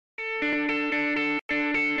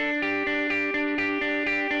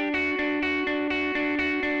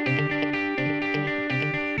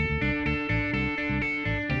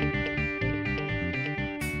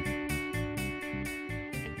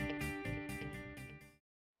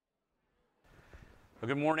Well,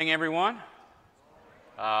 good morning, everyone.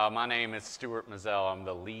 My name is Stuart Mazzell. I'm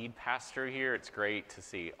the lead pastor here. It's great to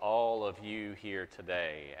see all of you here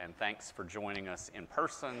today, and thanks for joining us in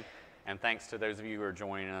person, and thanks to those of you who are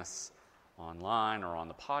joining us online or on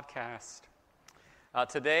the podcast.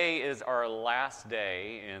 Today is our last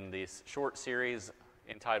day in this short series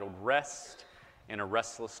entitled Rest in a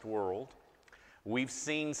Restless World. We've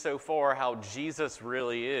seen so far how Jesus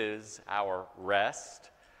really is our rest.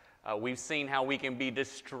 We've seen how we can be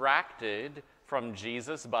distracted from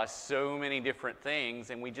Jesus by so many different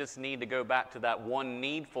things, and we just need to go back to that one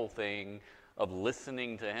needful thing of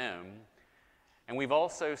listening to Him. And we've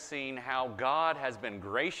also seen how God has been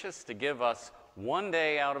gracious to give us one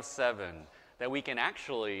day out of 7 that we can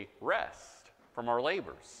actually rest from our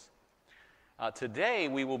labors. Today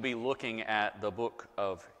we will be looking at the book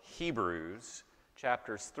of Hebrews,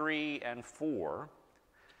 chapters 3 and 4,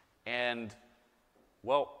 and,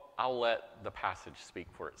 well, I'll let the passage speak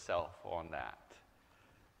for itself on that.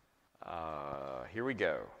 Here we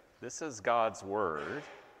go. This is God's Word.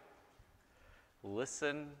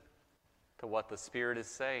 Listen to what the Spirit is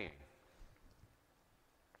saying.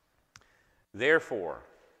 Therefore,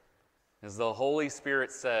 as the Holy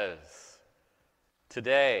Spirit says,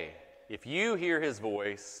 today, if you hear His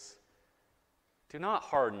voice, do not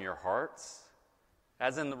harden your hearts,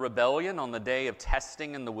 as in the rebellion on the day of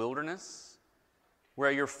testing in the wilderness,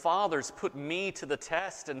 where your fathers put me to the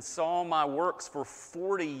test and saw my works for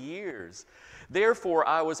 40 years. Therefore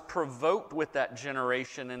I was provoked with that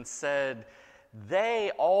generation and said, they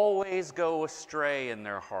always go astray in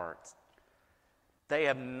their hearts. They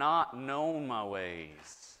have not known my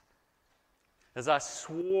ways. As I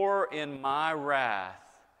swore in my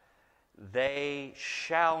wrath, they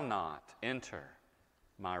shall not enter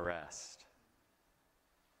my rest.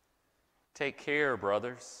 Take care,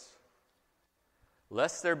 brothers,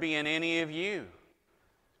 lest there be in any of you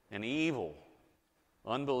an evil,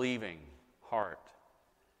 unbelieving heart,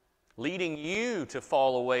 leading you to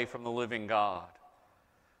fall away from the living God.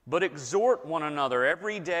 But exhort one another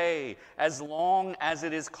every day, as long as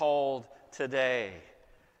it is called today,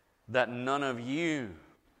 that none of you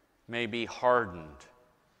may be hardened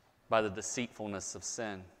by the deceitfulness of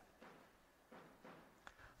sin.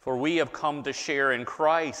 For we have come to share in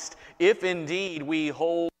Christ, if indeed we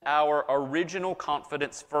hold our original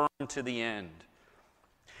confidence firm to the end.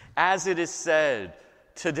 As it is said,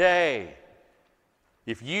 today,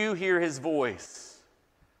 if you hear His voice,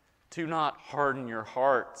 do not harden your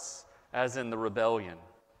hearts as in the rebellion.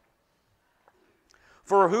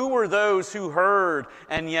 For who were those who heard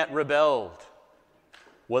and yet rebelled?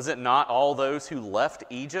 Was it not all those who left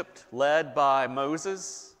Egypt, led by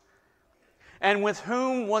Moses? And with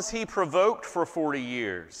whom was He provoked for 40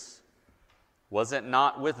 years? Was it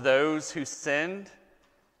not with those who sinned,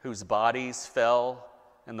 whose bodies fell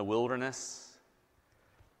in the wilderness?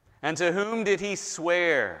 And to whom did He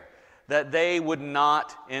swear that they would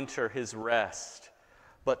not enter His rest,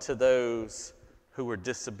 but to those who were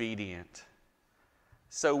disobedient?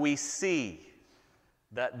 So we see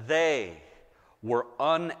that they were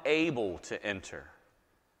unable to enter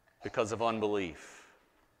because of unbelief.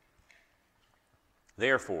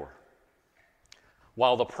 Therefore,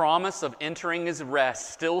 while the promise of entering His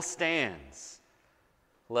rest still stands,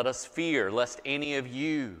 let us fear lest any of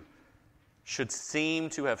you should seem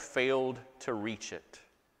to have failed to reach it.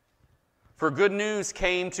 For good news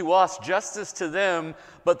came to us just as to them,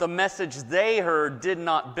 but the message they heard did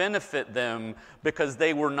not benefit them because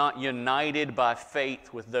they were not united by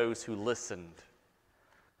faith with those who listened.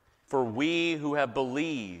 For we who have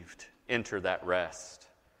believed enter that rest.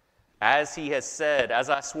 As He has said, as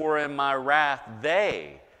I swore in my wrath,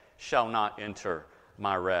 they shall not enter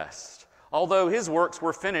my rest, although His works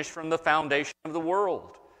were finished from the foundation of the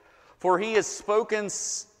world. For He has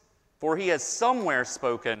somewhere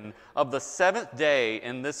spoken of the seventh day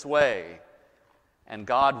in this way, and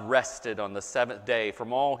God rested on the seventh day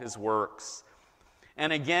from all His works.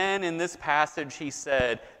 And again in this passage He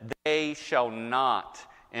said, they shall not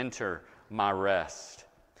enter my rest.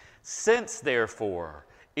 Since therefore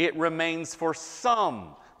it remains for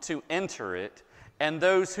some to enter it, and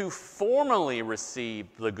those who formerly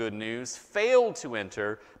received the good news failed to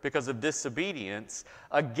enter because of disobedience,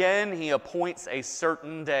 again He appoints a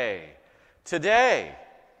certain day, today,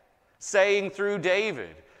 saying through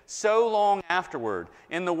David, so long afterward,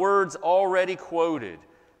 in the words already quoted,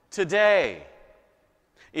 today,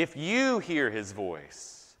 if you hear His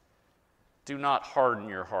voice, do not harden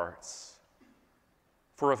your hearts.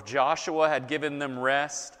 For if Joshua had given them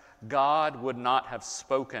rest, God would not have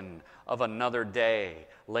spoken of another day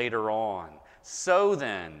later on. So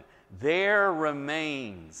then, there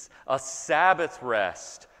remains a Sabbath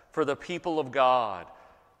rest for the people of God.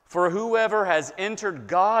 For whoever has entered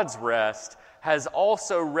God's rest has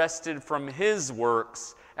also rested from his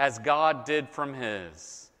works as God did from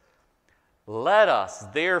his. Let us,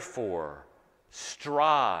 therefore,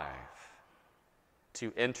 strive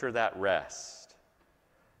to enter that rest,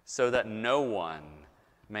 so that no one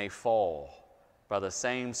may fall by the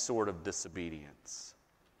same sort of disobedience.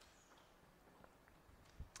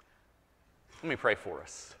 Let me pray for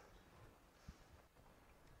us.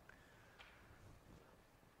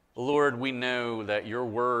 Lord, we know that your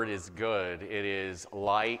word is good. It is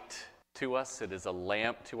light to us. It is a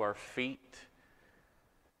lamp to our feet.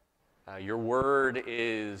 Your word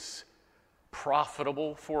is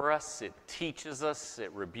profitable for us. It teaches us.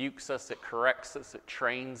 It rebukes us. It corrects us. It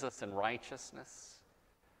trains us in righteousness.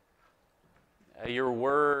 Your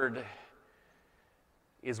word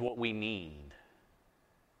is what we need.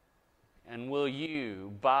 And will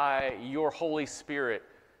you, by your Holy Spirit,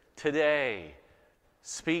 today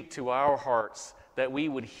speak to our hearts that we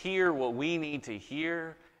would hear what we need to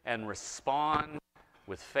hear and respond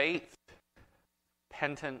with faith,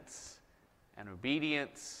 repentance, and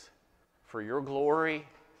obedience for your glory,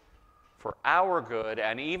 for our good,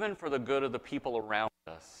 and even for the good of the people around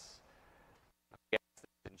us. We ask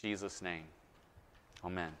this in Jesus' name.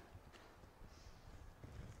 Amen.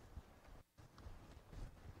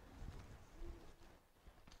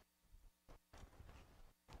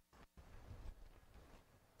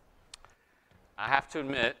 I have to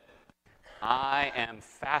admit, I am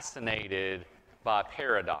fascinated by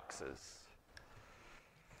paradoxes.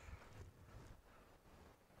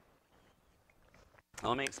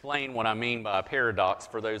 Let me explain what I mean by a paradox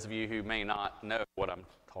for those of you who may not know what I'm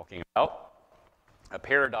talking about. A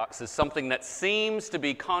paradox is something that seems to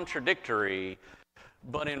be contradictory,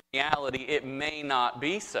 but in reality it may not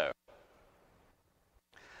be so.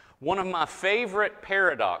 One of my favorite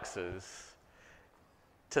paradoxes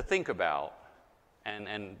to think about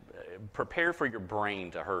and prepare for your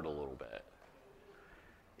brain to hurt a little bit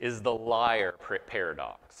is the liar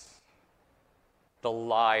paradox. The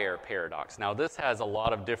liar paradox. Now, this has a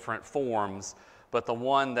lot of different forms, but the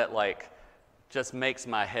one that just makes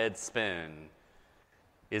my head spin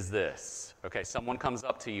is this. Okay, someone comes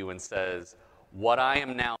up to you and says, "What I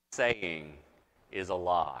am now saying is a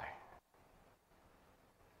lie."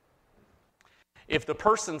 If the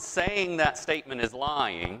person saying that statement is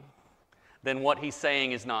lying, then what he's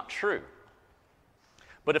saying is not true.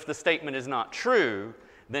 But if the statement is not true,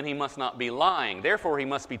 then he must not be lying. Therefore, he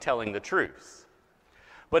must be telling the truth.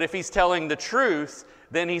 But if he's telling the truth,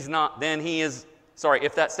 then if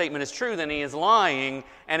that statement is true, then he is lying.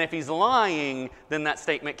 And if he's lying, then that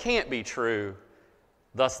statement can't be true.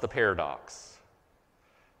 Thus the paradox.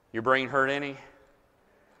 Your brain hurt any?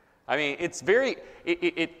 I mean,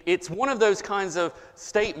 it's one of those kinds of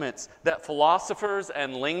statements that philosophers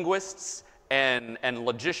and linguists and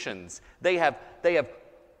logicians, they have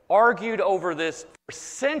argued over this for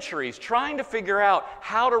centuries, trying to figure out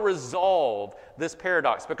how to resolve this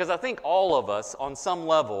paradox. Because I think all of us, on some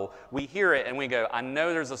level, we hear it and we go, I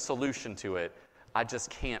know there's a solution to it, I just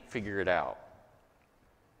can't figure it out.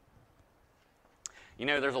 You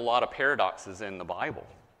know, there's a lot of paradoxes in the Bible.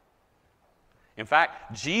 In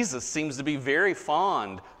fact, Jesus seems to be very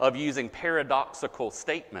fond of using paradoxical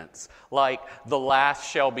statements like the last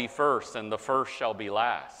shall be first and the first shall be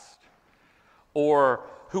last. Or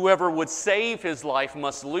whoever would save his life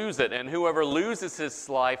must lose it, and whoever loses his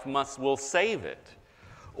life will save it.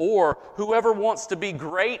 Or whoever wants to be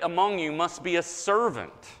great among you must be a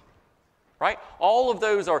servant. Right? All of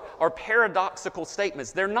those are paradoxical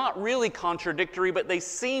statements. They're not really contradictory, but they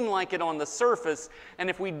seem like it on the surface. And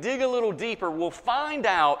if we dig a little deeper, we'll find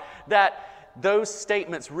out that those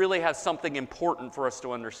statements really have something important for us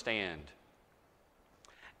to understand.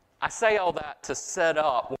 I say all that to set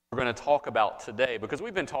up what we're going to talk about today, because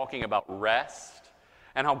we've been talking about rest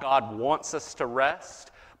and how God wants us to rest.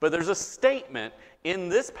 But there's a statement in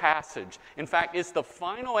this passage, in fact, it's the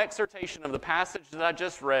final exhortation of the passage that I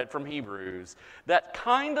just read from Hebrews, that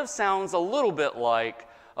kind of sounds a little bit like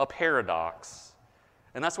a paradox.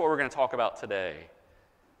 And that's what we're going to talk about today.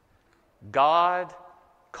 God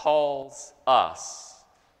calls us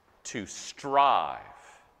to strive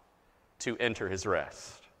to enter his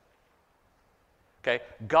rest. Okay?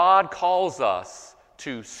 God calls us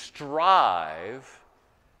to strive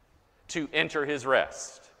to enter his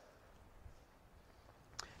rest.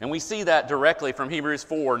 And we see that directly from Hebrews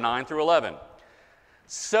 4, 9 through 11.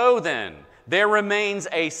 So then, there remains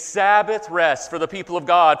a Sabbath rest for the people of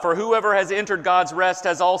God. For whoever has entered God's rest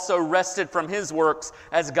has also rested from his works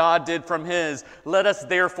as God did from his. Let us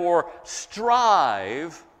therefore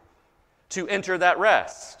strive to enter that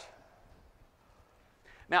rest.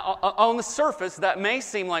 Now, on the surface, that may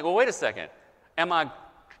seem like, well, wait a second. Am I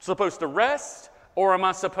supposed to rest or am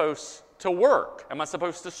I supposed to work? Am I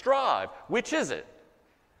supposed to strive? Which is it?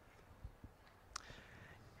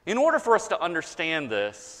 In order for us to understand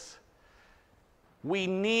this, we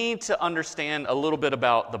need to understand a little bit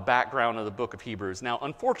about the background of the book of Hebrews. Now,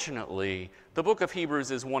 unfortunately, the book of Hebrews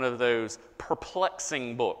is one of those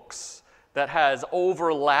perplexing books that has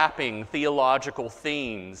overlapping theological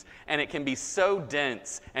themes, and it can be so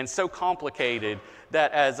dense and so complicated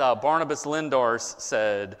that, as Barnabas Lindars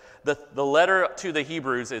said, the letter to the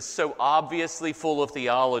Hebrews is so obviously full of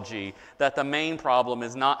theology that the main problem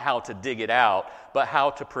is not how to dig it out, but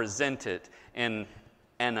how to present it in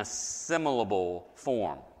an assimilable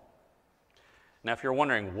form. Now, if you're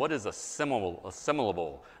wondering, what is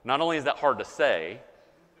assimilable? Not only is that hard to say,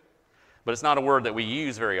 but it's not a word that we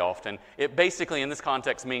use very often. It basically, in this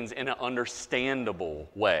context, means in an understandable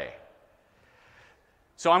way.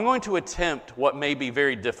 So I'm going to attempt what may be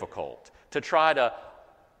very difficult, to try to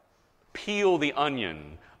peel the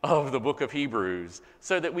onion of the book of Hebrews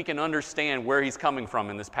so that we can understand where he's coming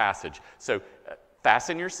from in this passage. So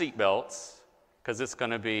fasten your seatbelts, because it's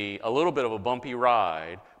going to be a little bit of a bumpy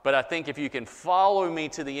ride, but I think if you can follow me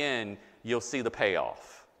to the end, you'll see the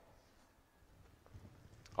payoff.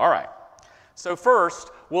 All right. So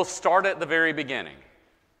first, we'll start at the very beginning.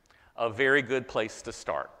 A very good place to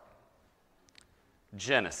start.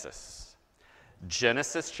 Genesis.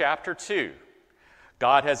 Genesis chapter 2.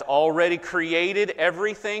 God has already created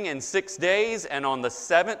everything in 6 days, and on the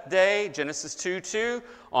seventh day, Genesis 2:2,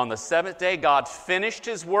 on the seventh day, God finished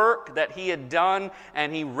his work that he had done,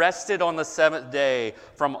 and he rested on the seventh day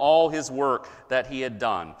from all his work that he had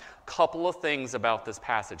done. Couple of things about this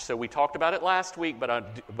passage. So we talked about it last week, but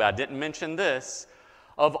I didn't mention this.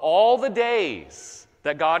 Of all the days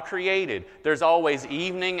that God created, there's always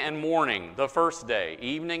evening and morning the first day,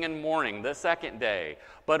 evening and morning the second day.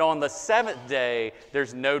 But on the seventh day,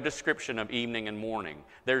 there's no description of evening and morning.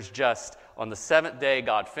 There's just, on the seventh day,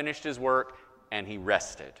 God finished his work and he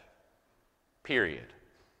rested. Period.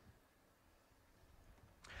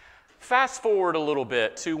 Fast forward a little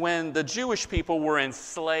bit to when the Jewish people were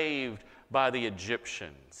enslaved by the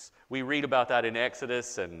Egyptians. We read about that in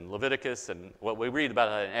Exodus and Leviticus, and we read about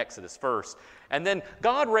that in Exodus first. And then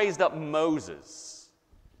God raised up Moses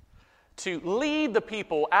to lead the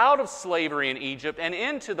people out of slavery in Egypt and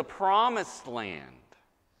into the promised land.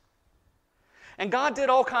 And God did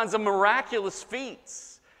all kinds of miraculous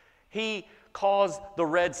feats. He caused the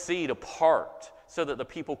Red Sea to part so that the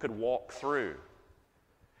people could walk through.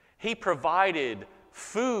 He provided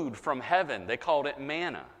food from heaven. They called it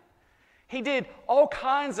manna. He did all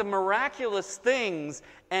kinds of miraculous things,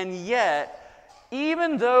 and yet,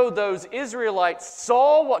 even though those Israelites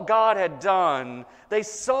saw what God had done, they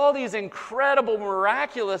saw these incredible,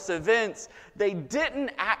 miraculous events, they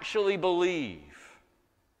didn't actually believe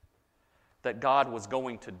that God was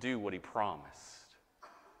going to do what he promised.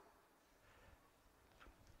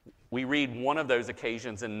 We read one of those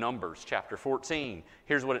occasions in Numbers chapter 14.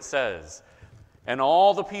 Here's what it says. And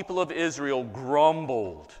all the people of Israel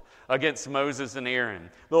grumbled against Moses and Aaron.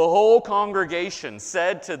 The whole congregation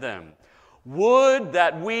said to them, would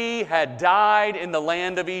that we had died in the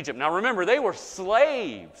land of Egypt. Now remember, they were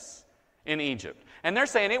slaves in Egypt. And they're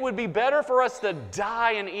saying it would be better for us to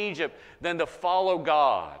die in Egypt than to follow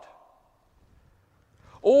God.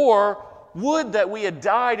 Or would that we had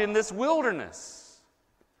died in this wilderness.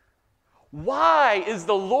 Why is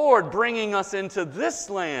the Lord bringing us into this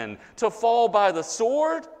land to fall by the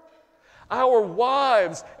sword? Our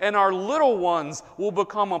wives and our little ones will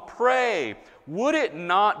become a prey. Would it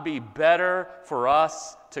not be better for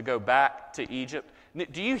us to go back to Egypt?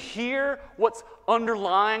 Do you hear what's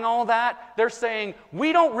underlying all that? They're saying,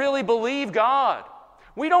 we don't really believe God.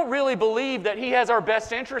 We don't really believe that he has our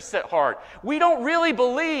best interests at heart. We don't really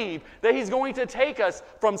believe that he's going to take us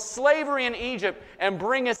from slavery in Egypt and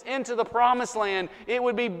bring us into the promised land. It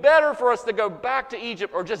would be better for us to go back to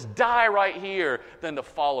Egypt or just die right here than to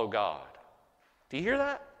follow God. Do you hear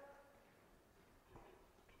that?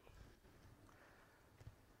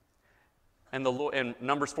 And in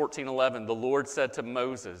Numbers 14:11, the Lord said to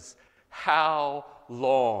Moses, how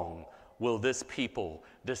long will this people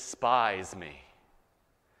despise me?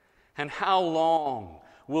 And how long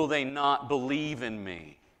will they not believe in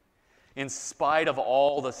me, in spite of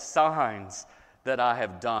all the signs that I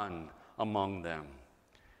have done among them?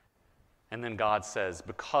 And then God says,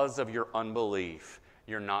 because of your unbelief,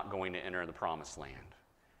 you're not going to enter the promised land.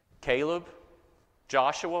 Caleb,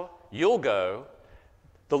 Joshua, you'll go.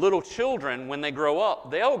 The little children, when they grow up,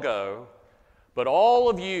 they'll go. But all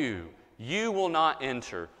of you, you will not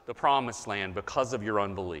enter the promised land because of your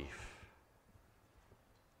unbelief.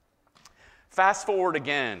 Fast forward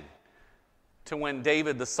again to when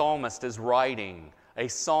David the psalmist is writing a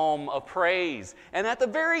psalm of praise. And at the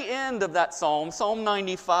very end of that psalm, Psalm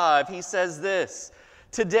 95, he says this,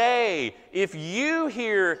 "Today, if you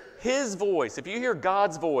hear His voice, if you hear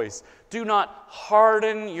God's voice, do not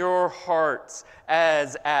harden your hearts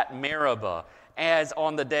as at Meribah, as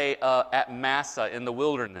on the day at Massah in the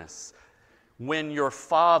wilderness, when your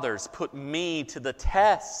fathers put me to the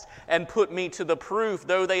test and put me to the proof,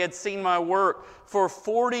 though they had seen my work. For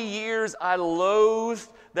 40 years I loathed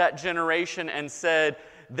that generation and said,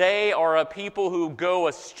 they are a people who go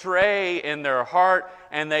astray in their heart,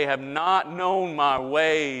 and they have not known my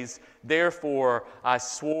ways. Therefore I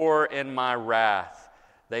swore in my wrath,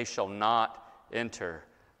 they shall not enter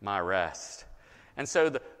my rest." And so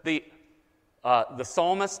the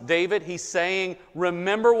psalmist, David, he's saying,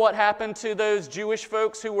 remember what happened to those Jewish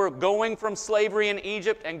folks who were going from slavery in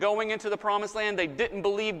Egypt and going into the promised land. They didn't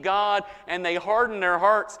believe God, and they hardened their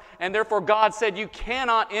hearts, and therefore God said, you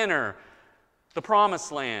cannot enter the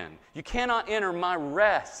promised land. You cannot enter my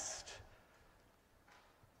rest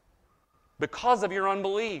because of your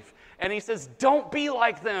unbelief. And he says, don't be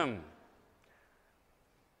like them.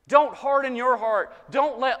 Don't harden your heart.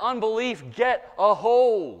 Don't let unbelief get a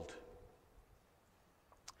hold.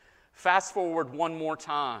 Fast forward one more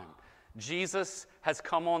time. Jesus has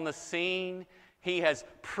come on the scene. He has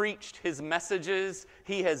preached His messages.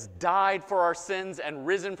 He has died for our sins and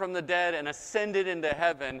risen from the dead and ascended into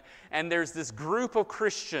heaven. And there's this group of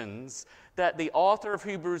Christians that the author of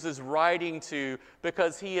Hebrews is writing to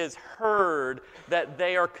because he has heard that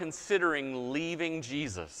they are considering leaving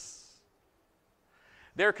Jesus.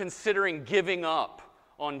 They're considering giving up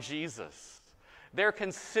on Jesus. They're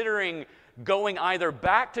considering going either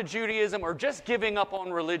back to Judaism or just giving up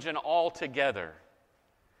on religion altogether.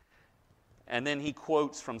 And then he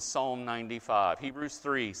quotes from Psalm 95, Hebrews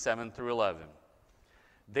 3, 7 through 11.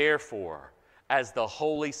 Therefore, as the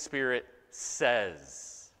Holy Spirit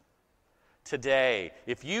says, today,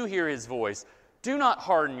 if you hear His voice, do not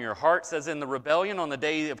harden your hearts as in the rebellion on the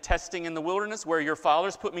day of testing in the wilderness, where your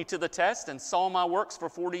fathers put me to the test and saw my works for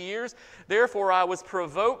 40 years. Therefore I was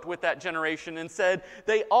provoked with that generation and said,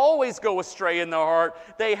 they always go astray in their heart.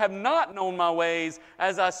 They have not known my ways.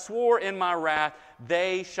 As I swore in my wrath,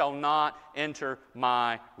 they shall not enter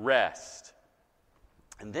my rest.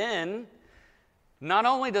 And then, not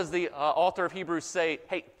only does the author of Hebrews say,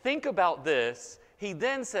 hey, think about this, he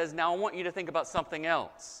then says, now I want you to think about something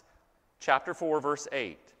else. Chapter 4, verse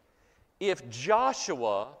 8. If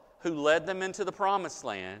Joshua, who led them into the promised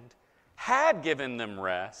land, had given them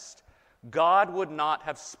rest, God would not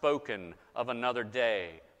have spoken of another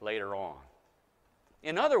day later on.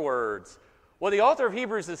 In other words, what the author of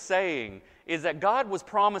Hebrews is saying is that God was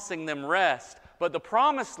promising them rest, but the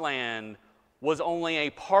promised land was only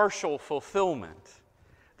a partial fulfillment.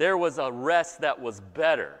 There was a rest that was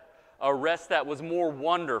better, a rest that was more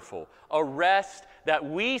wonderful, a rest that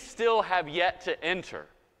we still have yet to enter.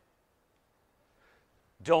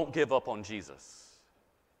 Don't give up on Jesus.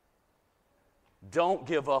 Don't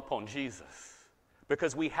give up on Jesus,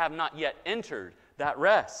 because we have not yet entered that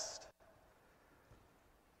rest.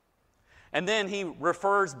 And then he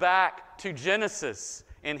refers back to Genesis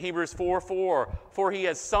in Hebrews 4:4, for he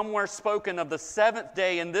has somewhere spoken of the seventh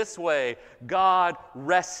day in this way, God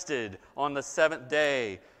rested on the seventh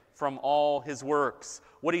day from all His works.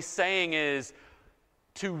 What he's saying is,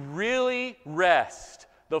 to really rest,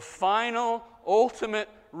 the final, ultimate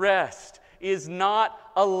rest, is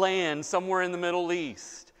not a land somewhere in the Middle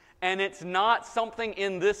East. And it's not something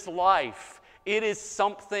in this life. It is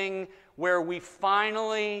something where we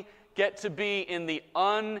finally get to be in the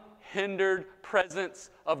unhindered presence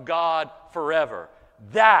of God forever.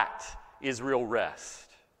 That is real rest.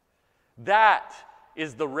 That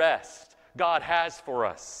is the rest God has for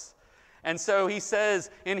us. And so he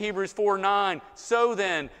says in Hebrews 4:9, so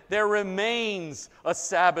then there remains a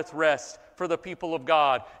Sabbath rest for the people of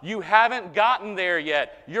God. You haven't gotten there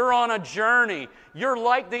yet. You're on a journey. You're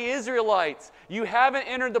like the Israelites. You haven't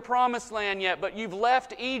entered the promised land yet, but you've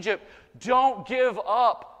left Egypt. Don't give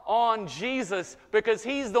up on Jesus, because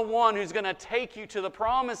He's the one who's going to take you to the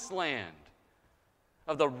promised land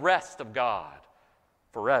of the rest of God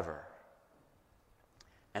forever.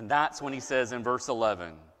 And that's when he says in verse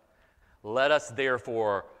 11, let us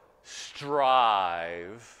therefore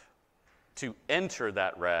strive to enter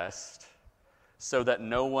that rest, so that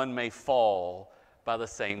no one may fall by the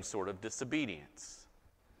same sort of disobedience.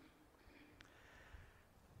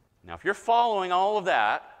 Now, if you're following all of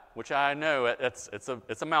that, which I know it's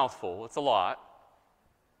a mouthful, it's a lot,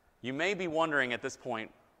 you may be wondering at this point,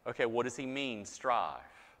 okay, what does he mean, strive?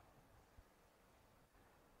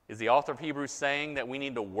 Is the author of Hebrews saying that we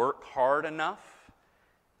need to work hard enough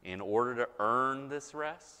in order to earn this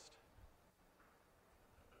rest?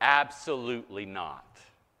 Absolutely not.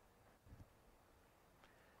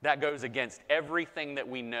 That goes against everything that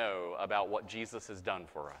we know about what Jesus has done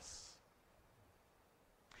for us.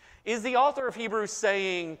 Is the author of Hebrews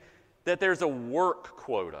saying that there's a work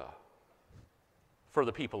quota for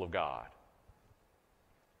the people of God?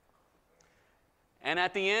 And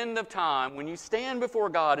at the end of time, when you stand before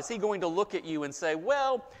God, is he going to look at you and say,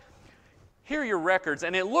 well, here are your records,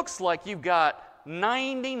 and it looks like you've got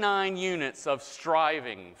 99 units of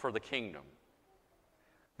striving for the kingdom,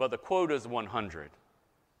 but the quota is 100.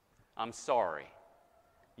 I'm sorry,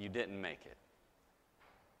 you didn't make it.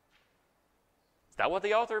 Is that what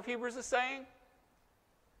the author of Hebrews is saying?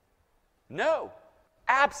 No,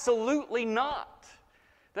 absolutely not.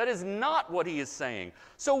 That is not what he is saying.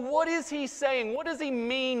 So what is he saying? What does he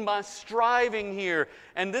mean by striving here?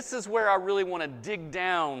 And this is where I really want to dig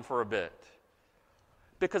down for a bit.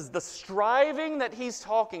 Because the striving that he's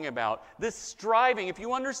talking about, this striving, if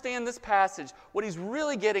you understand this passage, what he's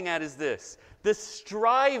really getting at is this. This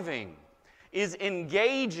striving is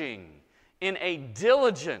engaging in a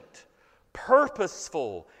diligent,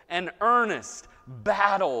 purposeful, and earnest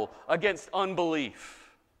battle against unbelief.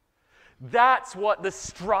 That's what the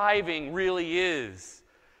striving really is.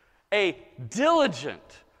 A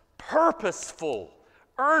diligent, purposeful,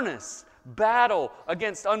 earnest battle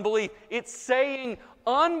against unbelief. It's saying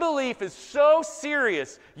unbelief is so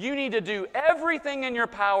serious, you need to do everything in your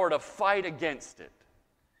power to fight against it.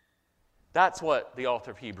 That's what the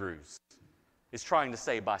author of Hebrews is trying to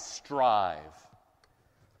say by strive.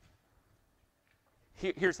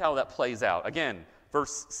 Here's how that plays out. Again,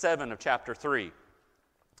 verse 7 of chapter 3.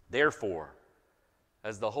 Therefore,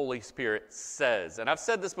 as the Holy Spirit says, and I've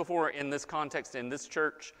said this before in this context in this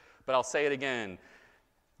church, but I'll say it again.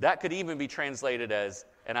 That could even be translated as,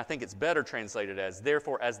 and I think it's better translated as,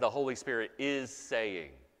 therefore, as the Holy Spirit is saying.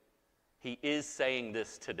 He is saying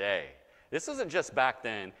this today. This isn't just back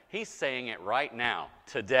then. He's saying it right now,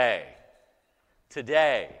 today.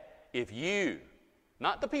 Today, if you,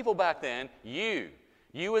 not the people back then, you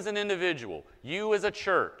as an individual, you as a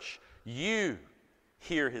church, you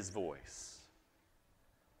hear his voice,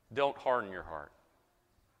 don't harden your heart.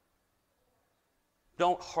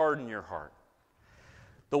 Don't harden your heart.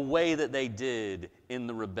 The way that they did in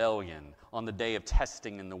the rebellion on the day of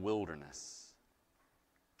testing in the wilderness.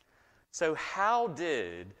 So how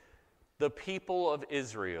did the people of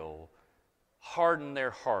Israel harden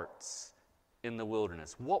their hearts in the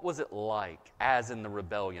wilderness? What was it like, as in the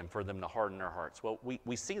rebellion, for them to harden their hearts? Well,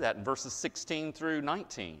 we see that in verses 16 through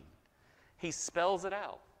 19. He spells it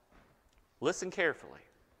out. Listen carefully.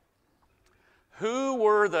 Who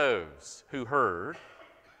were those who heard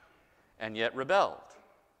and yet rebelled?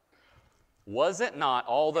 Was it not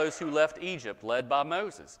all those who left Egypt led by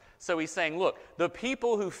Moses? So he's saying, look, the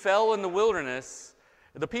people who fell in the wilderness,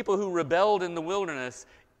 the people who rebelled in the wilderness,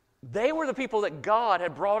 they were the people that God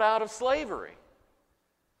had brought out of slavery.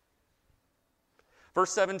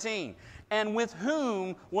 Verse 17, and with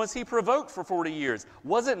whom was he provoked for 40 years?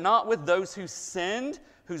 Was it not with those who sinned,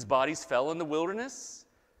 whose bodies fell in the wilderness?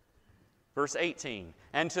 Verse 18,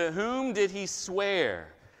 and to whom did he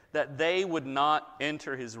swear that they would not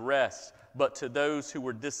enter his rest, but to those who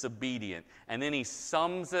were disobedient? And then he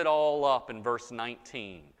sums it all up in verse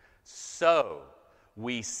 19. So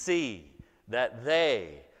we see that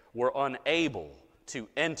they were unable to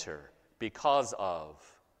enter because of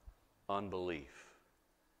unbelief.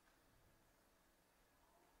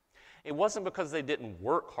 It wasn't because they didn't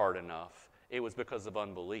work hard enough. It was because of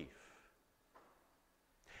unbelief.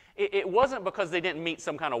 It wasn't because they didn't meet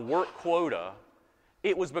some kind of work quota.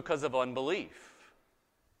 It was because of unbelief.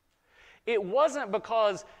 It wasn't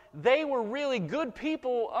because they were really good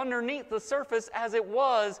people underneath the surface as it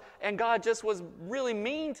was, and God just was really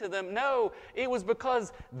mean to them. No, it was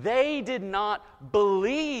because they did not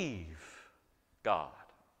believe God,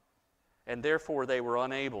 and therefore they were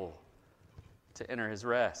unable to enter his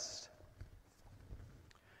rest.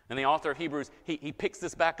 And the author of Hebrews, he picks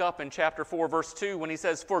this back up in chapter 4, verse 2, when he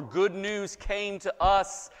says, for good news came to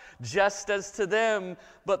us just as to them,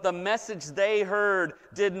 but the message they heard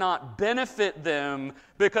did not benefit them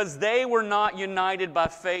because they were not united by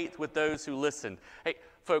faith with those who listened. Hey,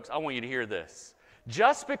 folks, I want you to hear this.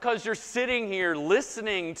 Just because you're sitting here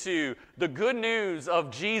listening to the good news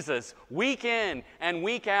of Jesus week in and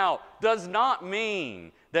week out does not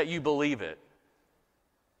mean that you believe it.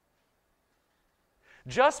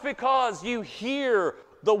 Just because you hear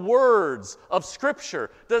the words of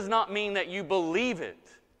Scripture does not mean that you believe it.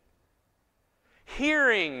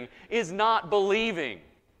 Hearing is not believing.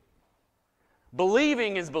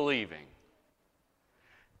 Believing is believing.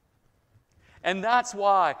 And that's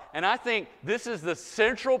why, and I think this is the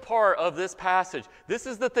central part of this passage. This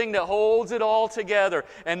is the thing that holds it all together.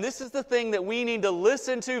 And this is the thing that we need to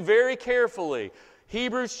listen to very carefully.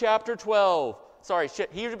 Hebrews chapter 3,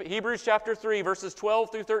 verses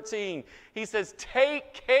 12 through 13. He says,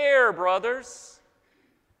 "Take care, brothers,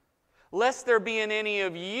 lest there be in any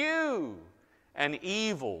of you an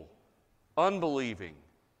evil, unbelieving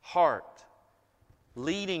heart,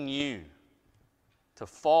 leading you to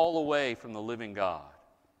fall away from the living God.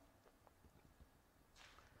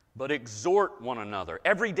 But exhort one another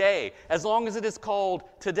every day, as long as it is called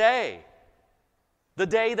today, the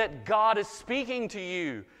day that God is speaking to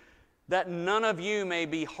you, that none of you may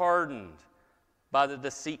be hardened by the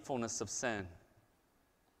deceitfulness of sin."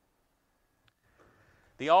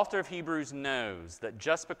 The author of Hebrews knows that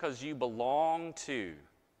just because you belong to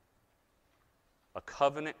a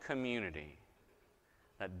covenant community,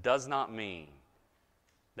 that does not mean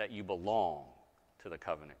that you belong to the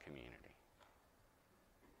covenant community.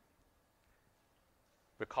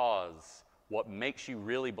 Because what makes you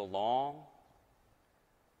really belong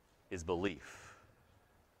is belief.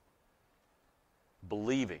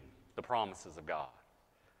 Believing the promises of God.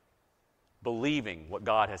 Believing what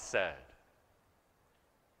God has said.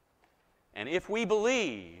 And if we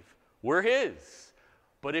believe, we're His.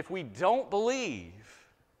 But if we don't believe,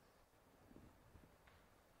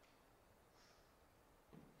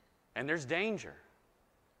 and there's danger,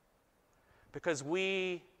 because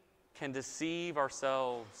we can deceive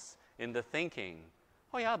ourselves into thinking,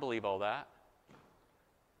 "Oh yeah, I believe all that."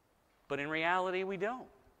 But in reality, we don't.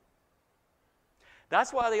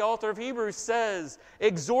 That's why the author of Hebrews says,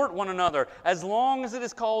 "Exhort one another, as long as it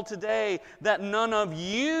is called today, that none of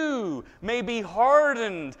you may be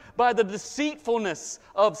hardened by the deceitfulness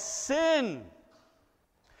of sin."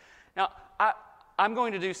 Now, I'm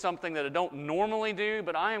going to do something that I don't normally do,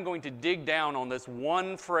 but I am going to dig down on this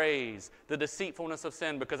one phrase, the deceitfulness of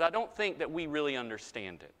sin, because I don't think that we really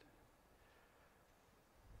understand it.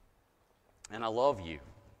 And I love you.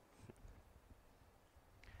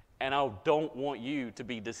 And I don't want you to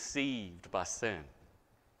be deceived by sin.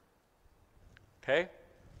 Okay?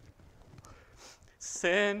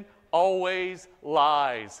 Sin always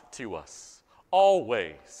lies to us.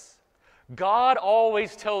 Always. God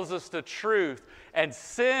always tells us the truth, and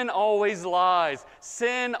sin always lies.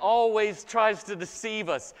 Sin always tries to deceive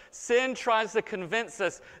us. Sin tries to convince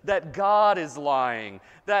us that God is lying,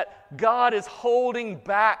 that God is holding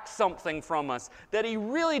back something from us, that He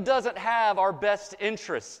really doesn't have our best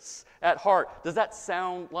interests at heart. Does that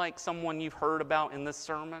sound like someone you've heard about in this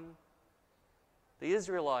sermon? The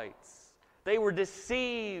Israelites. They were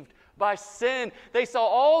deceived by sin. They saw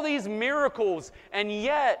all these miracles, and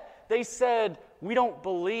yet they said, "We don't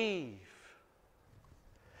believe."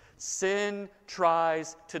 Sin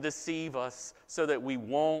tries to deceive us so that we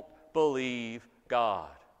won't believe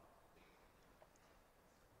God.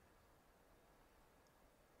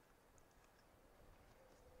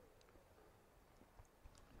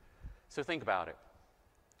 So think about it.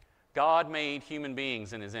 God made human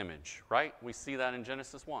beings in His image, right? We see that in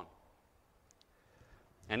Genesis 1.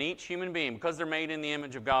 And each human being, because they're made in the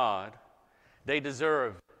image of God, they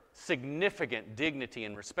deserve significant dignity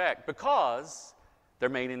and respect because they're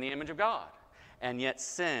made in the image of God. And yet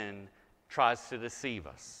sin tries to deceive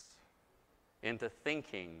us into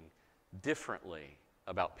thinking differently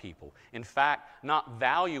about people. In fact, not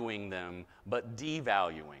valuing them, but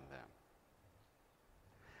devaluing them.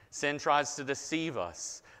 Sin tries to deceive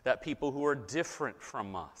us that people who are different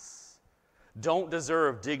from us don't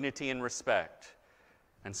deserve dignity and respect.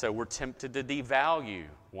 And so we're tempted to devalue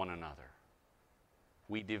one another.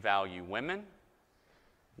 We devalue women.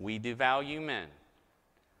 We devalue men.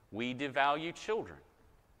 We devalue children.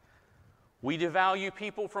 We devalue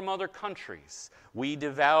people from other countries. We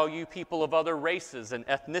devalue people of other races and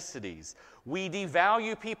ethnicities. We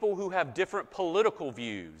devalue people who have different political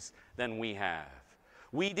views than we have.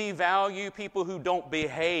 We devalue people who don't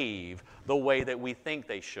behave the way that we think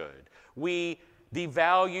they should. We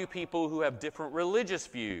devalue people who have different religious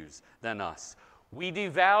views than us. We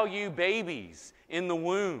devalue babies in the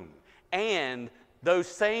womb and those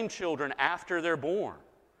same children after they're born.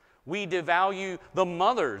 We devalue the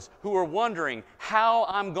mothers who are wondering how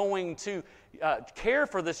I'm going to care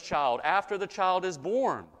for this child after the child is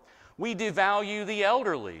born. We devalue the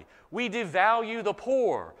elderly. We devalue the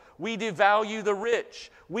poor. We devalue the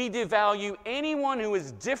rich. We devalue anyone who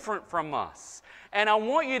is different from us. And I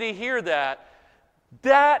want you to hear that.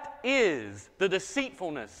 That is the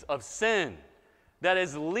deceitfulness of sin that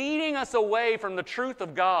is leading us away from the truth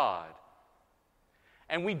of God.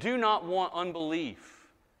 And we do not want unbelief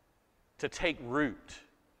to take root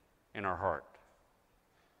in our heart.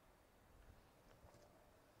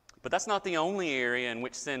 But that's not the only area in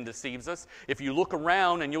which sin deceives us. If you look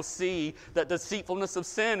around, and you'll see that deceitfulness of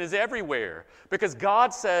sin is everywhere. Because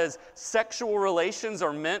God says sexual relations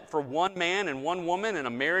are meant for one man and one woman in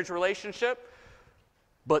a marriage relationship.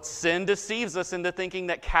 But sin deceives us into thinking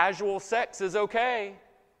that casual sex is okay.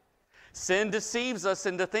 Sin deceives us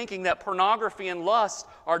into thinking that pornography and lust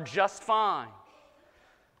are just fine.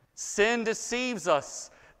 Sin deceives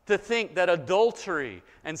us to think that adultery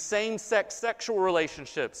and same-sex sexual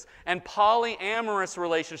relationships and polyamorous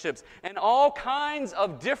relationships and all kinds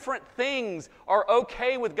of different things are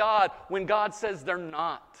okay with God when God says they're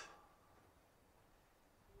not.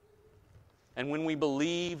 And when we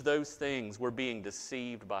believe those things, we're being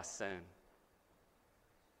deceived by sin.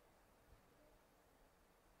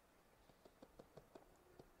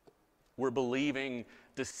 We're believing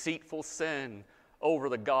deceitful sin over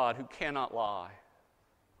the God who cannot lie.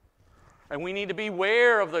 And we need to be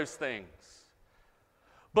aware of those things.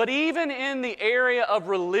 But even in the area of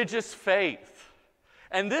religious faith,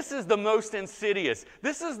 and this is the most insidious,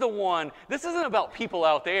 this is the one, this isn't about people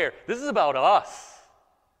out there, this is about us.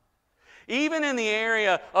 Even in the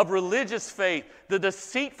area of religious faith, the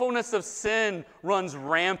deceitfulness of sin runs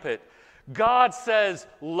rampant. God says,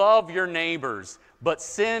 love your neighbors, but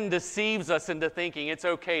sin deceives us into thinking it's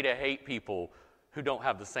okay to hate people who don't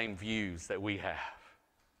have the same views that we have.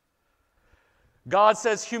 God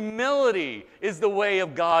says humility is the way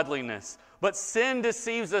of godliness, but sin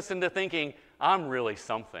deceives us into thinking, I'm really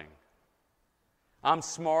something. I'm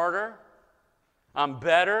smarter, I'm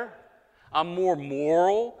better, I'm more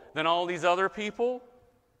moral than all these other people.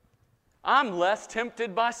 I'm less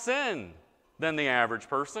tempted by sin than the average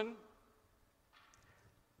person.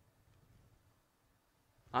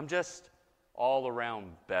 I'm just all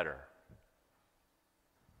around better.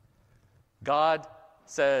 God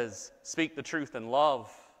says, speak the truth in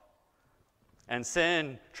love. And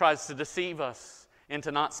sin tries to deceive us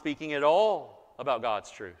into not speaking at all about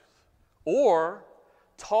God's truth. Or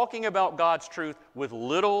talking about God's truth with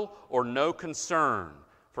little or no concern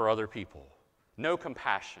for other people. No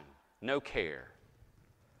compassion, no care.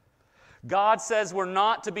 God says we're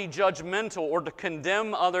not to be judgmental or to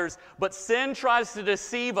condemn others, but sin tries to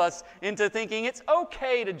deceive us into thinking it's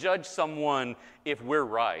okay to judge someone if we're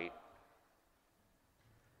right.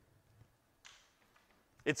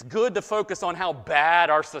 It's good to focus on how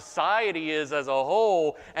bad our society is as a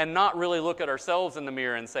whole and not really look at ourselves in the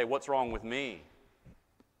mirror and say, what's wrong with me?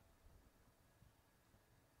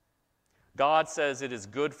 God says it is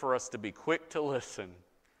good for us to be quick to listen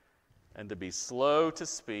and to be slow to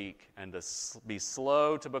speak and to be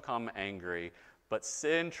slow to become angry. But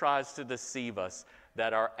sin tries to deceive us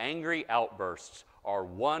that our angry outbursts are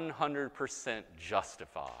 100%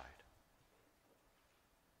 justified.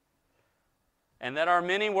 And that our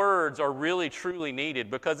many words are really, truly needed,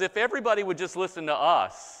 because if everybody would just listen to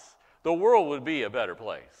us, the world would be a better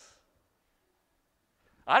place.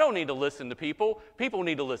 I don't need to listen to people. People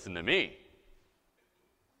need to listen to me.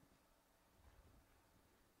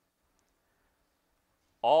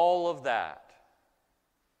 All of that,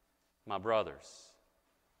 my brothers,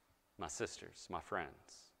 my sisters, my friends,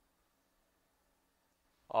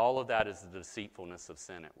 all of that is the deceitfulness of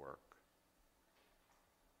sin at work.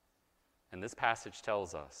 And this passage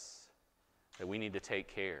tells us that we need to take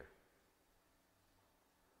care,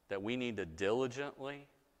 that we need to diligently,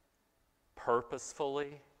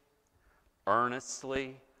 purposefully,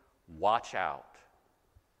 earnestly watch out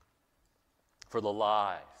for the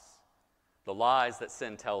lies that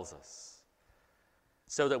sin tells us,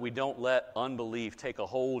 so that we don't let unbelief take a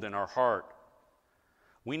hold in our heart.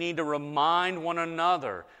 We need to remind one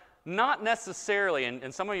another. Not necessarily,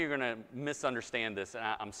 and some of you are going to misunderstand this, and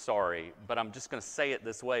I'm sorry, but I'm just going to say it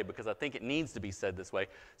this way because I think it needs to be said this way.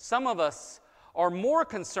 Some of us are more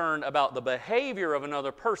concerned about the behavior of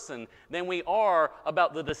another person than we are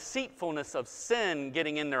about the deceitfulness of sin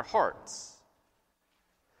getting in their hearts.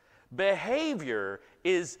 Behavior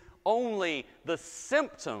is only the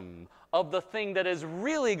symptom of the thing that is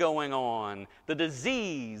really going on, the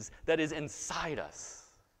disease that is inside us,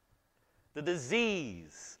 the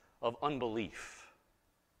disease of unbelief.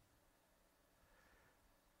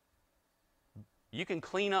 You can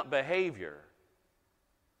clean up behavior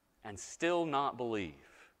and still not believe.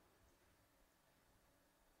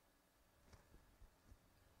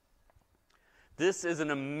 This is an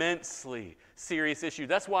immensely serious issue.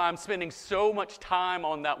 That's why I'm spending so much time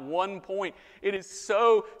on that one point. It is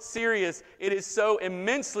so serious. It is so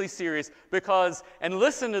immensely serious because, and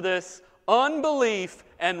listen to this, unbelief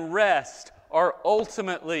and rest are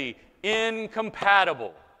ultimately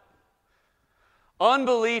incompatible.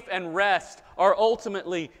 Unbelief and rest are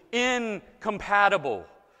ultimately incompatible.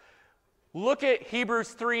 Look at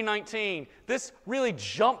Hebrews 3:19. This really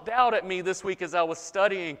jumped out at me this week as I was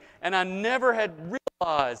studying, and I never had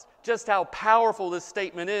realized just how powerful this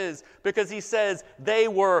statement is, because he says they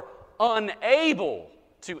were unable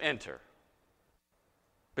to enter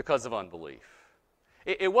because of unbelief.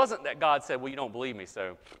 It wasn't that God said, well, you don't believe me,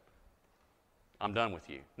 so I'm done with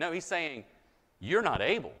you. No, he's saying, you're not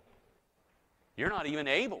able. You're not even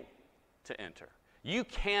able to enter. You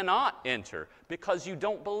cannot enter because you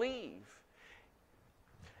don't believe.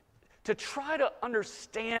 To try to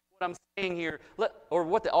understand what I'm saying here, or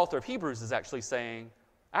what the author of Hebrews is actually saying,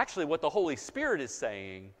 actually what the Holy Spirit is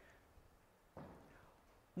saying,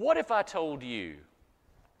 what if I told you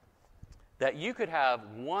that you could have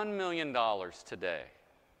 $1 million today,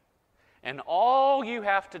 and all you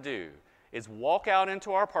have to do is walk out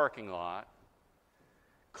into our parking lot,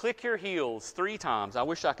 click your heels 3 times. I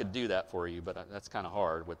wish I could do that for you, but that's kind of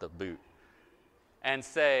hard with the boot. And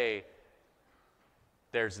say,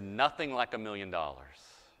 there's nothing like $1 million,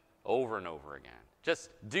 over and over again. Just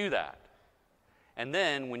do that. And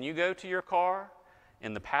then when you go to your car,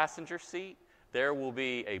 in the passenger seat, there will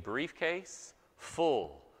be a briefcase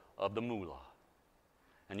full of the moolah.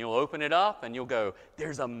 And you'll open it up and you'll go,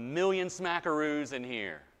 there's 1 million smackaroos in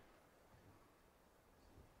here.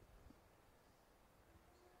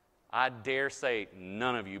 I dare say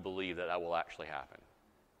none of you believe that that will actually happen.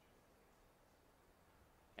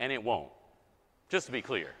 And it won't. Just to be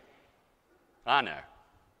clear. I know.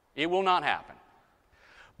 It will not happen.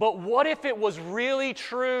 But what if it was really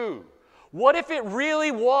true? What if it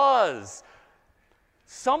really was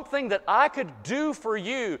something that I could do for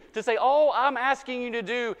you, to say, all I'm asking you to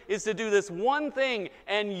do is to do this one thing,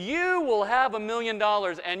 and you will have $1 million,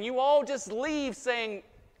 and you all just leave saying,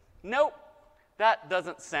 nope, that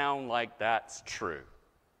doesn't sound like that's true.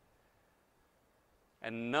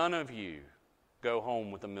 And none of you go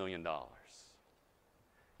home with $1 million.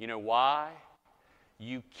 You know why?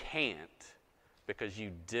 You can't, because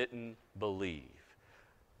you didn't believe.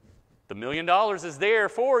 The $1 million is there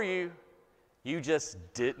for you. You just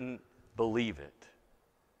didn't believe it.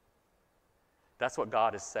 That's what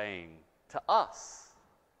God is saying to us.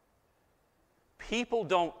 People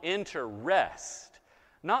don't enter rest,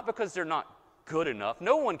 not because they're not good enough.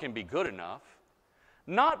 No one can be good enough.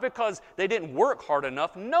 Not because they didn't work hard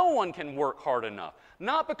enough. No one can work hard enough.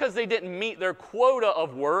 Not because they didn't meet their quota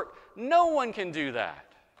of work. No one can do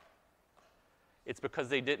that. It's because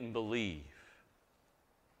they didn't believe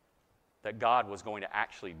that God was going to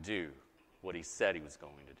actually do what he said he was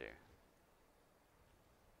going to do.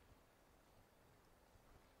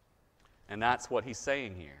 And that's what he's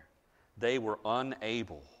saying here. They were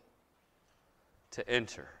unable to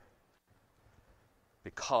enter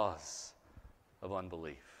because of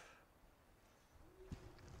unbelief.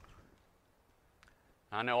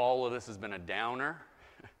 I know all of this has been a downer,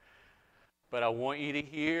 but I want you to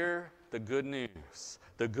hear the good news.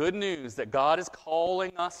 The good news that God is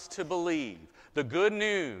calling us to believe. The good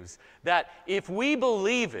news that if we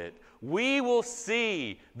believe it, we will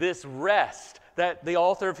see this rest that the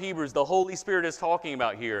author of Hebrews, the Holy Spirit, is talking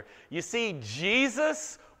about here. You see,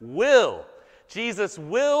 Jesus will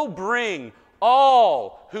bring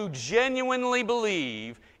all who genuinely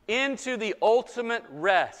believe into the ultimate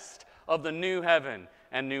rest of the new heaven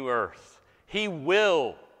and new earth. He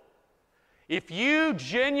will. If you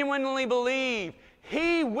genuinely believe,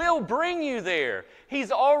 he will bring you there.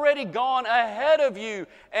 He's already gone ahead of you,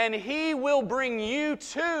 and he will bring you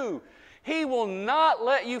too. He will not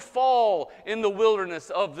let you fall in the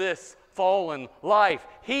wilderness of this fallen life.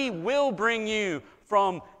 He will bring you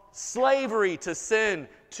from slavery to sin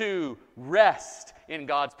to rest in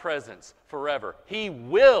God's presence forever. He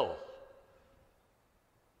will.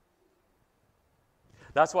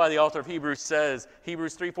 That's why the author of Hebrews says,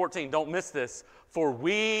 Hebrews 3:14, don't miss this, for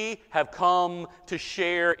we have come to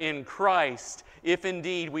share in Christ, if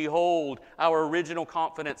indeed we hold our original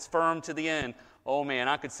confidence firm to the end. Oh man,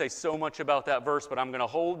 I could say so much about that verse, but I'm going to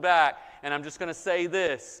hold back, and I'm just going to say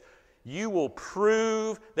this. You will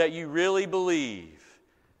prove that you really believe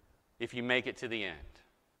if you make it to the end.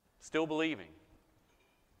 Still believing.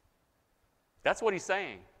 That's what he's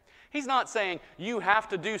saying. He's not saying you have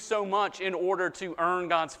to do so much in order to earn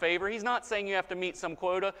God's favor. He's not saying you have to meet some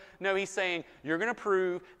quota. No, he's saying you're going to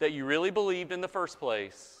prove that you really believed in the first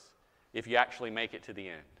place if you actually make it to the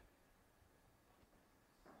end.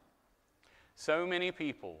 So many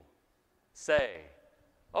people say,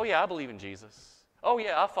 oh yeah, I believe in Jesus. Oh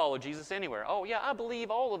yeah, I follow Jesus anywhere. Oh yeah, I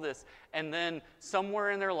believe all of this. And then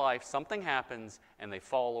somewhere in their life, something happens and they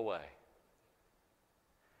fall away.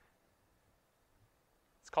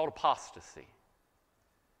 It's called apostasy.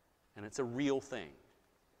 And it's a real thing.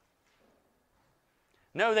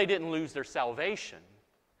 No, they didn't lose their salvation.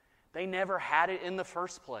 They never had it in the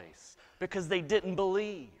first place because they didn't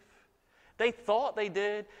believe. They thought they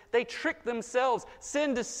did. They tricked themselves.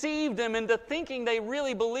 Sin deceived them into thinking they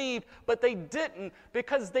really believed, but they didn't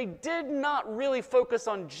because they did not really focus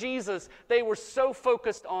on Jesus. They were so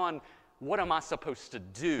focused on what am I supposed to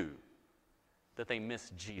do that they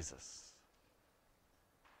missed Jesus.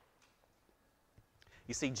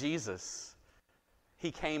 You see, Jesus, he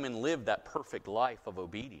came and lived that perfect life of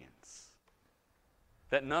obedience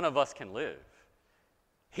that none of us can live.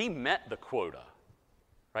 He met the quota.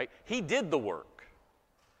 Right? He did the work.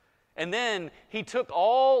 And then he took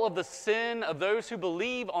all of the sin of those who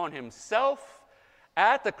believe on himself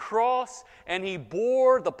at the cross, and he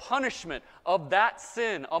bore the punishment of that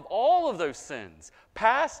sin, of all of those sins,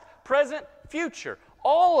 past, present, future,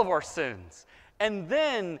 all of our sins. And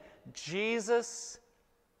then Jesus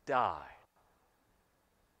died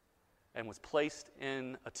and was placed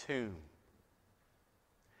in a tomb.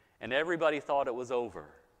 And everybody thought it was over.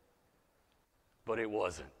 But it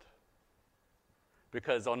wasn't.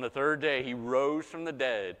 Because on the third day, he rose from the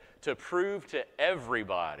dead to prove to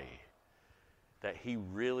everybody that he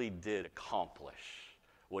really did accomplish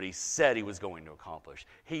what he said he was going to accomplish.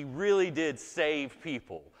 He really did save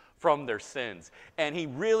people from their sins. And he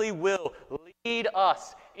really will lead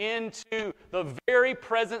us into the very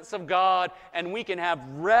presence of God, and we can have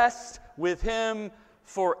rest with him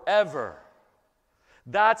forever.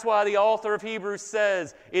 That's why the author of Hebrews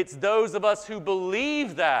says it's those of us who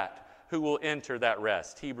believe that who will enter that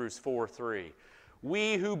rest. Hebrews 4:3.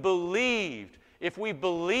 We who believed, if we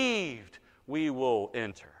believed, we will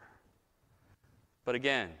enter. But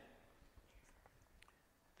again,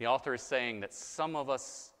 the author is saying that some of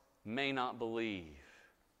us may not believe.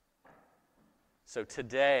 So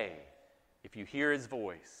today, if you hear his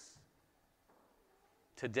voice,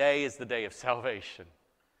 today is the day of salvation.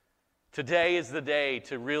 Today is the day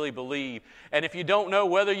to really believe. And if you don't know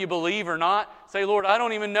whether you believe or not, say, Lord, I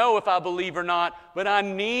don't even know if I believe or not, but I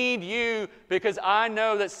need you because I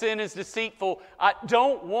know that sin is deceitful. I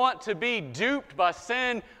don't want to be duped by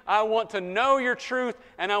sin. I want to know your truth,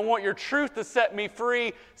 and I want your truth to set me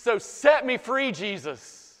free. So set me free,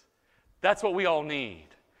 Jesus. That's what we all need.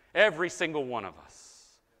 Every single one of us.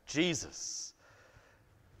 Jesus.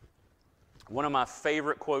 One of my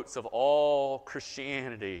favorite quotes of all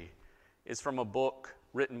Christianity is from a book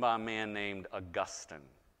written by a man named Augustine,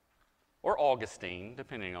 or Augustine,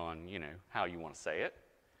 depending on, how you want to say it.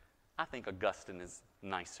 I think Augustine is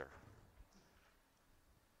nicer.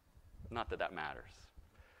 Not that that matters.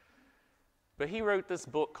 But he wrote this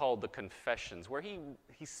book called The Confessions, where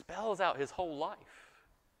he spells out his whole life.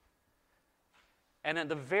 And in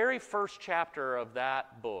the very first chapter of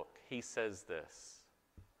that book, he says this.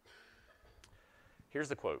 Here's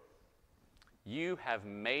the quote. You have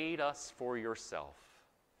made us for yourself,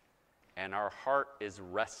 and our heart is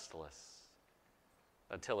restless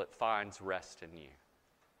until it finds rest in you.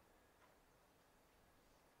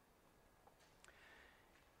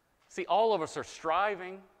 See, all of us are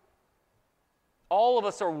striving. All of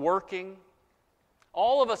us are working.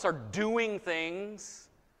 All of us are doing things,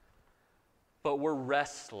 but we're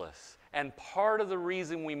restless. And part of the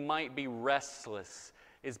reason we might be restless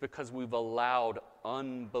is because we've allowed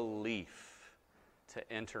unbelief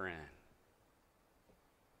to enter in.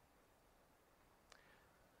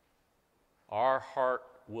 Our heart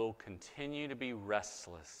will continue to be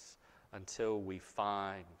restless until we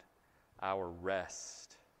find our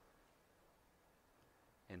rest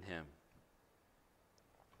in him.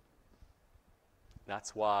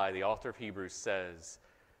 That's why the author of Hebrews says,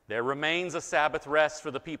 there remains a Sabbath rest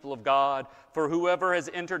for the people of God, for whoever has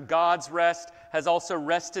entered God's rest has also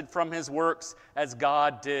rested from his works as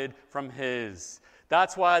God did from his.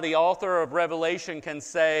 That's why the author of Revelation can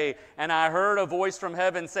say, and I heard a voice from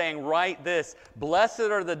heaven saying, write this, blessed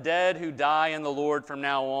are the dead who die in the Lord from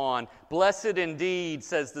now on. Blessed indeed,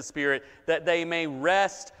 says the Spirit, that they may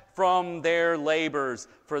rest from their labors,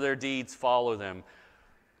 for their deeds follow them.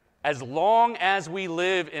 As long as we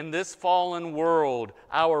live in this fallen world,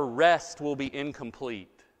 our rest will be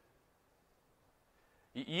incomplete.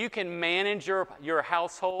 You can manage your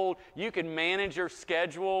household. You can manage your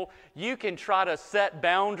schedule. You can try to set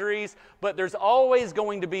boundaries. But there's always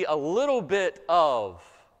going to be a little bit of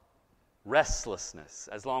restlessness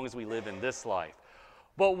as long as we live in this life.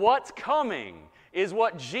 But what's coming is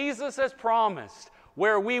what Jesus has promised,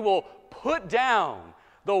 where we will put down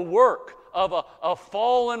the work of a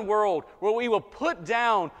fallen world, where we will put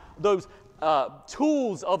down those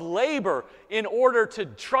tools of labor in order to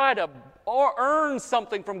try to earn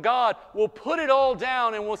something from God. We'll put it all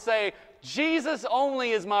down and we'll say, Jesus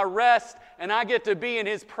only is my rest, and I get to be in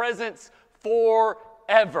His presence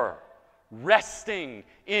forever. Resting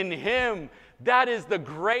in Him. That is the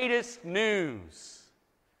greatest news.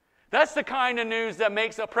 That's the kind of news that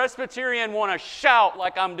makes a Presbyterian want to shout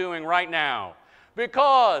like I'm doing right now.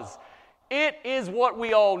 Because it is what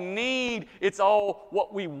we all need. It's all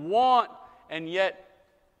what we want. And yet,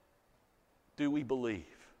 do we believe?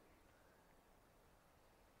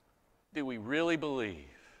 Do we really believe?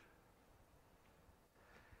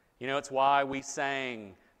 You know, it's why we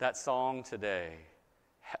sang that song today,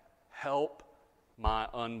 Help My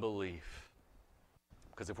Unbelief.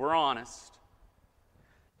 Because if we're honest,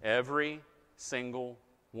 every single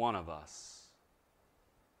one of us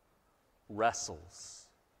wrestles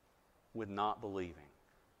with not believing.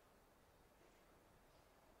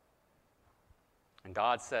 And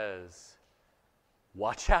God says,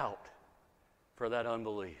 watch out for that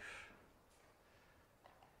unbelief.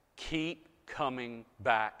 Keep coming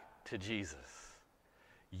back to Jesus.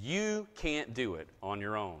 You can't do it on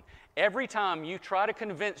your own. Every time you try to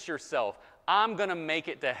convince yourself, I'm going to make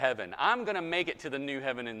it to heaven, I'm going to make it to the new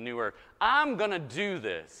heaven and new earth, I'm going to do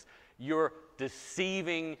this, you're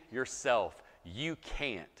deceiving yourself. You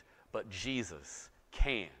can't, but Jesus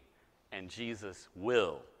can, and Jesus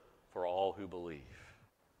will for all who believe.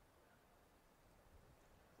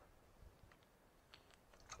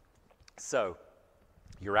 So,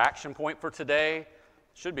 your action point for today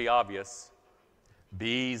should be obvious.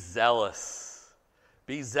 Be zealous.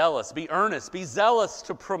 Be zealous. Be earnest. Be zealous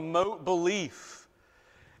to promote belief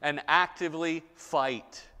and actively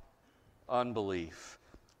fight unbelief.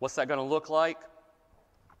 What's that going to look like?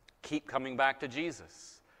 Keep coming back to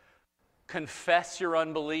Jesus. Confess your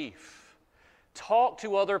unbelief. Talk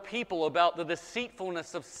to other people about the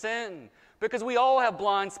deceitfulness of sin. Because we all have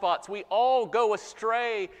blind spots. We all go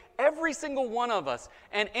astray. Every single one of us.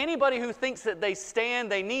 And anybody who thinks that they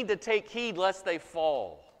stand, they need to take heed lest they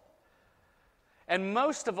fall. And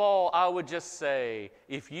most of all, I would just say,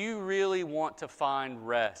 if you really want to find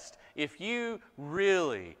rest, if you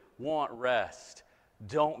really want rest,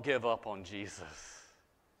 don't give up on Jesus.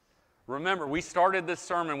 Remember, we started this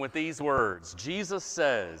sermon with these words. Jesus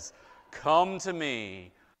says, "Come to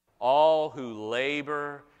me, all who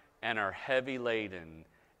labor and are heavy laden,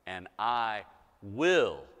 and I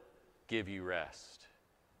will give you rest."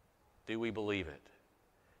 Do we believe it?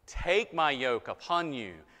 Take my yoke upon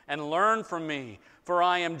you and learn from me, for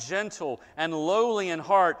I am gentle and lowly in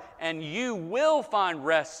heart, and you will find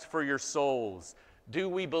rest for your souls. Do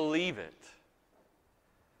we believe it?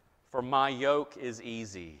 For my yoke is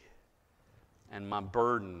easy, and my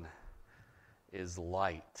burden is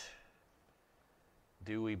light.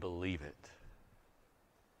 Do we believe it?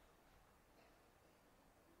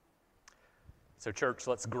 So, church,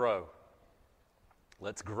 let's grow.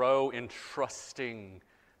 Let's grow in trusting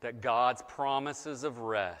that God's promises of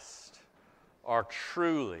rest are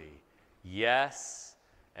truly yes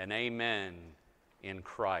and amen in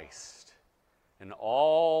Christ. And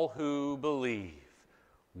all who believe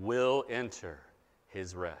will enter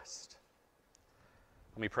His rest.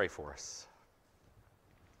 Let me pray for us.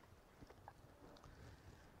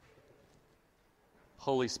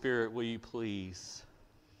 Holy Spirit, will you please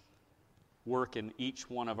work in each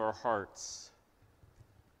one of our hearts.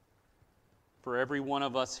 For every one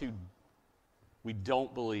of us who we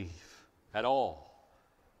don't believe at all,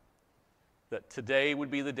 that today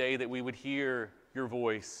would be the day that we would hear your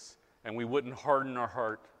voice and we wouldn't harden our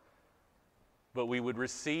heart, but we would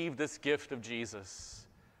receive this gift of Jesus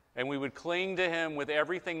and we would cling to Him with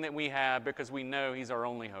everything that we have because we know He's our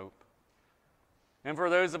only hope. And for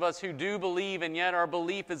those of us who do believe and yet our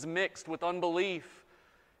belief is mixed with unbelief,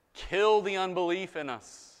 kill the unbelief in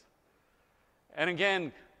us. And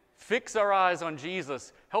again, fix our eyes on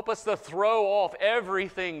Jesus. Help us to throw off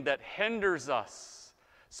everything that hinders us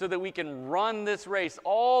so that we can run this race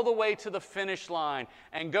all the way to the finish line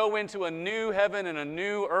and go into a new heaven and a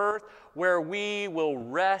new earth where we will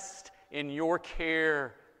rest in your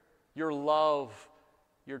care, your love,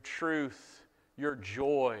 your truth, your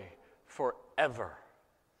joy forever.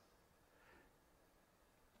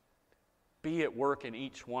 be at work in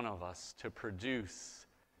each one of us to produce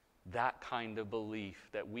that kind of belief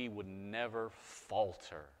that we would never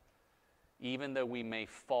falter. Even though we may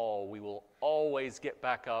fall, we will always get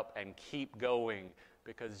back up and keep going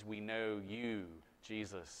because we know you,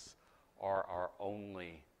 Jesus, are our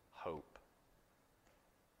only hope.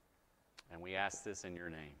 And we ask this in your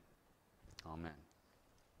name. Amen.